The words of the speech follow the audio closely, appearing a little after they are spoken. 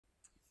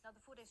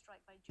4-day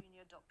strike by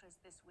junior doctors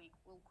this week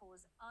will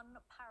cause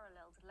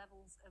unparalleled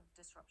levels of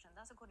disruption.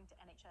 That's according to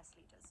NHS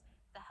leaders.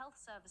 The Health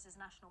Service's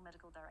National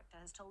Medical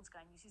Director has told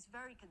Sky News he's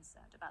very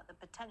concerned about the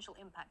potential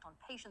impact on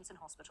patients in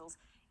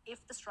hospitals if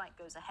the strike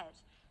goes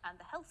ahead.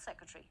 And the Health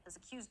Secretary has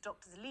accused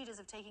doctors'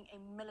 leaders of taking a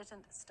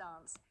militant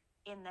stance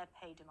in their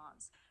pay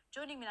demands.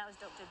 Joining me now is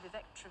Dr.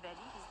 Vivek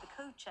Trivedi. He's the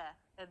co-chair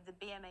of the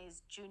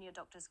BMA's Junior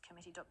Doctors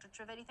Committee. Dr.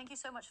 Trivedi, thank you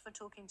so much for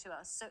talking to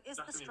us. So is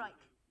the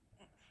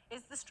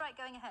strike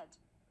going ahead?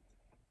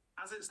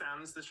 As it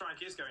stands, the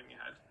strike is going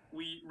ahead.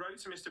 We wrote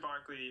to Mr.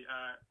 Barclay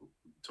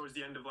towards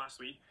the end of last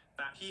week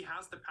that he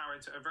has the power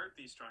to avert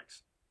these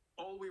strikes.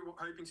 All we were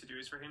hoping to do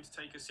is for him to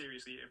take us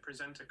seriously and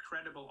present a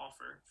credible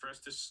offer for us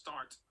to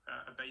start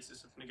a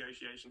basis of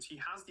negotiations. He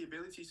has the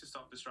ability to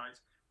stop the strikes,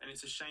 and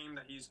it's a shame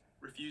that he's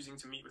refusing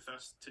to meet with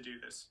us to do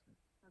this.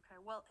 Okay,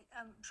 well,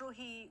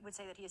 He would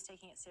say that he is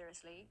taking it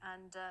seriously,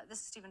 and this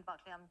is Stephen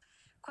Barclay, I'm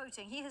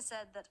quoting. He has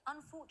said that,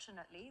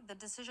 unfortunately, the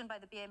decision by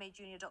the BMA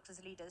junior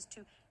doctors leaders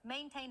to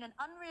maintain an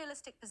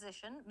unrealistic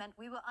position meant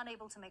we were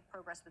unable to make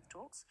progress with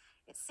talks.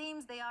 It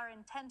seems they are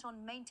intent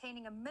on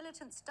maintaining a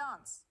militant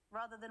stance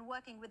rather than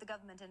working with the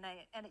government and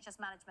NHS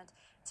management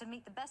to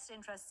meet the best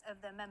interests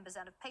of their members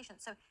and of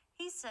patients. So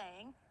he's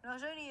saying,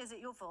 not only is it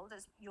your fault,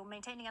 as you're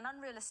maintaining an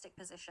unrealistic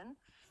position,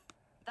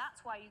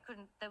 that's why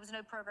there was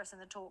no progress in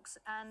the talks,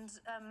 and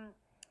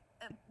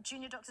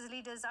junior doctors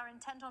leaders are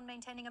intent on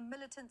maintaining a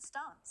militant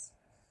stance.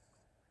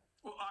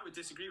 Well, I would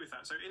disagree with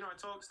that. So in our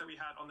talks that we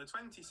had on the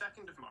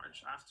 22nd of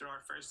March, after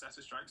our first set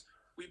of strikes,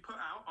 we put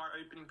out our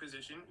opening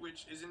position,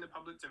 which is in the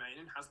public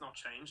domain and has not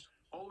changed.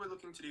 All we're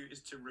looking to do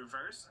is to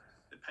reverse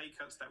the pay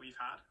cuts that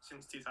we've had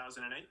since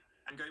 2008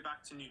 and go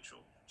back to neutral,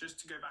 just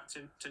to go back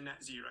to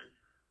net zero.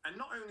 And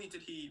not only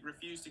did he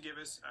refuse to give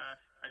us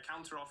a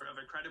counteroffer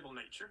of a credible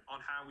nature on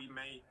how we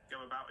may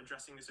go about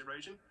addressing this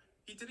erosion,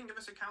 he didn't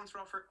give us a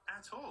counteroffer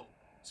at all.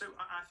 So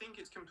I think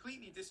it's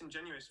completely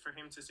disingenuous for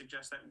him to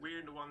suggest that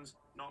we're the ones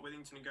not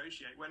willing to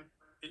negotiate when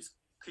it's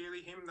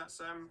clearly him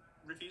that's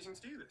refusing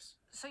to do this.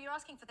 So you're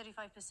asking for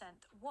 35%.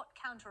 What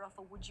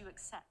counteroffer would you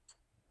accept?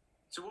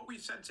 So what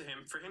we've said to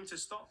him, for him to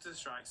stop the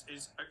strikes,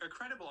 is a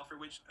credible offer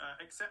which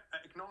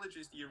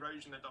acknowledges the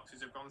erosion that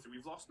doctors have gone through.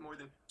 We've lost more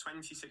than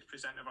 26%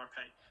 of our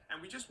pay. And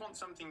we just want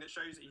something that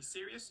shows that he's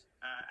serious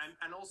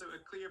and also a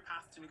clear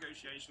path to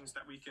negotiations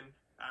that we can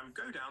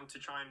go down to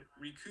try and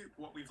recoup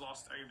what we've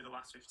lost over the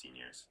last 15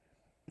 years.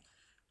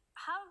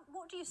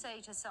 What do you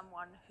say to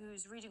someone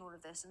who's reading all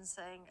of this and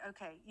saying,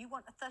 okay, you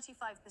want a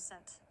 35%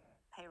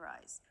 pay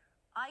rise.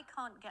 I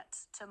can't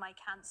get to my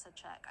cancer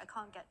check. I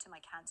can't get to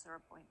my cancer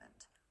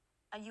appointment.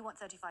 And you want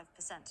 35%.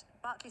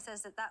 Barclay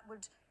says that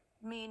would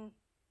mean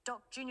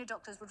junior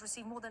doctors would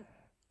receive more than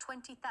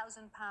 £20,000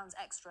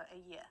 extra a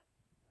year.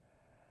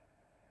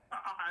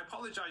 I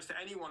apologise to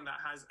anyone that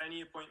has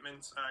any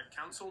appointments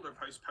cancelled or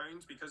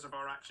postponed because of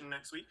our action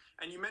next week.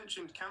 And you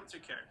mentioned cancer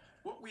care.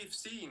 What we've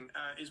seen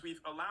is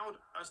we've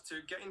allowed us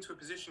to get into a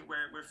position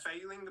where we're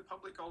failing the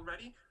public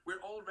already.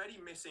 We're already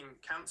missing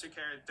cancer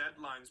care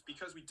deadlines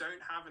because we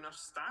don't have enough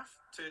staff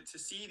to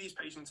see these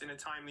patients in a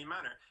timely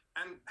manner.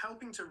 And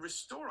helping to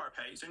restore our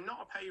pay, so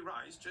not a pay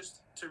rise,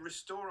 just to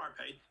restore our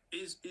pay,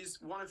 is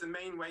one of the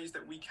main ways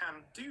that we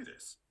can do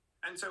this.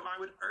 And so I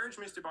would urge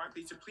Mr.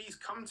 Barclay to please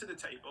come to the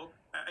table,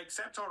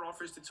 accept our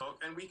offers to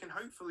talk, and we can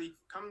hopefully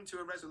come to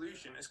a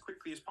resolution as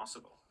quickly as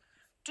possible.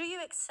 Do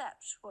you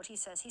accept what he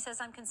says? He says,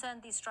 I'm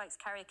concerned these strikes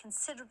carry a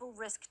considerable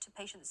risk to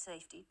patient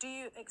safety. Do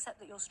you accept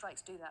that your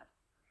strikes do that?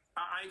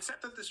 I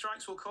accept that the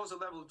strikes will cause a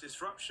level of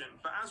disruption,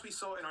 but as we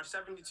saw in our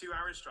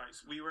 72-hour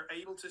strikes, we were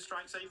able to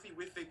strike safely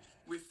with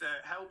the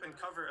help and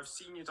cover of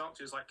senior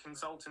doctors like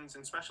consultants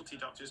and specialty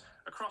doctors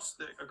across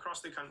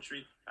the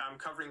country,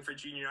 covering for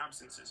junior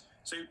absences.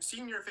 So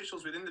senior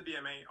officials within the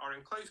BMA are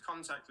in close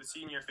contact with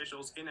senior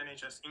officials in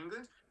NHS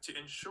England to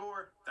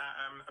ensure that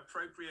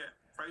appropriate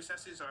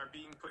processes are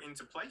being put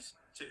into place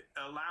to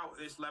allow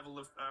this level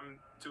of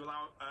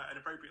an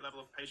appropriate level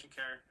of patient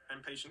care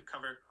and patient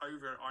cover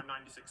over our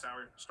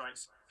 96-hour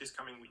strikes this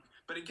coming week.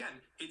 But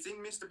again, it's in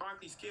Mr.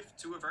 Barclay's gift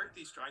to avert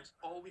these strikes.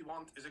 All we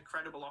want is a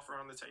credible offer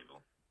on the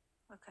table.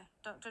 Okay,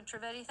 Dr.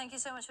 Trivedi, thank you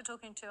so much for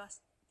talking to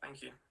us.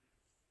 Thank you.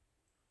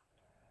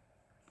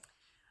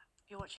 You're watching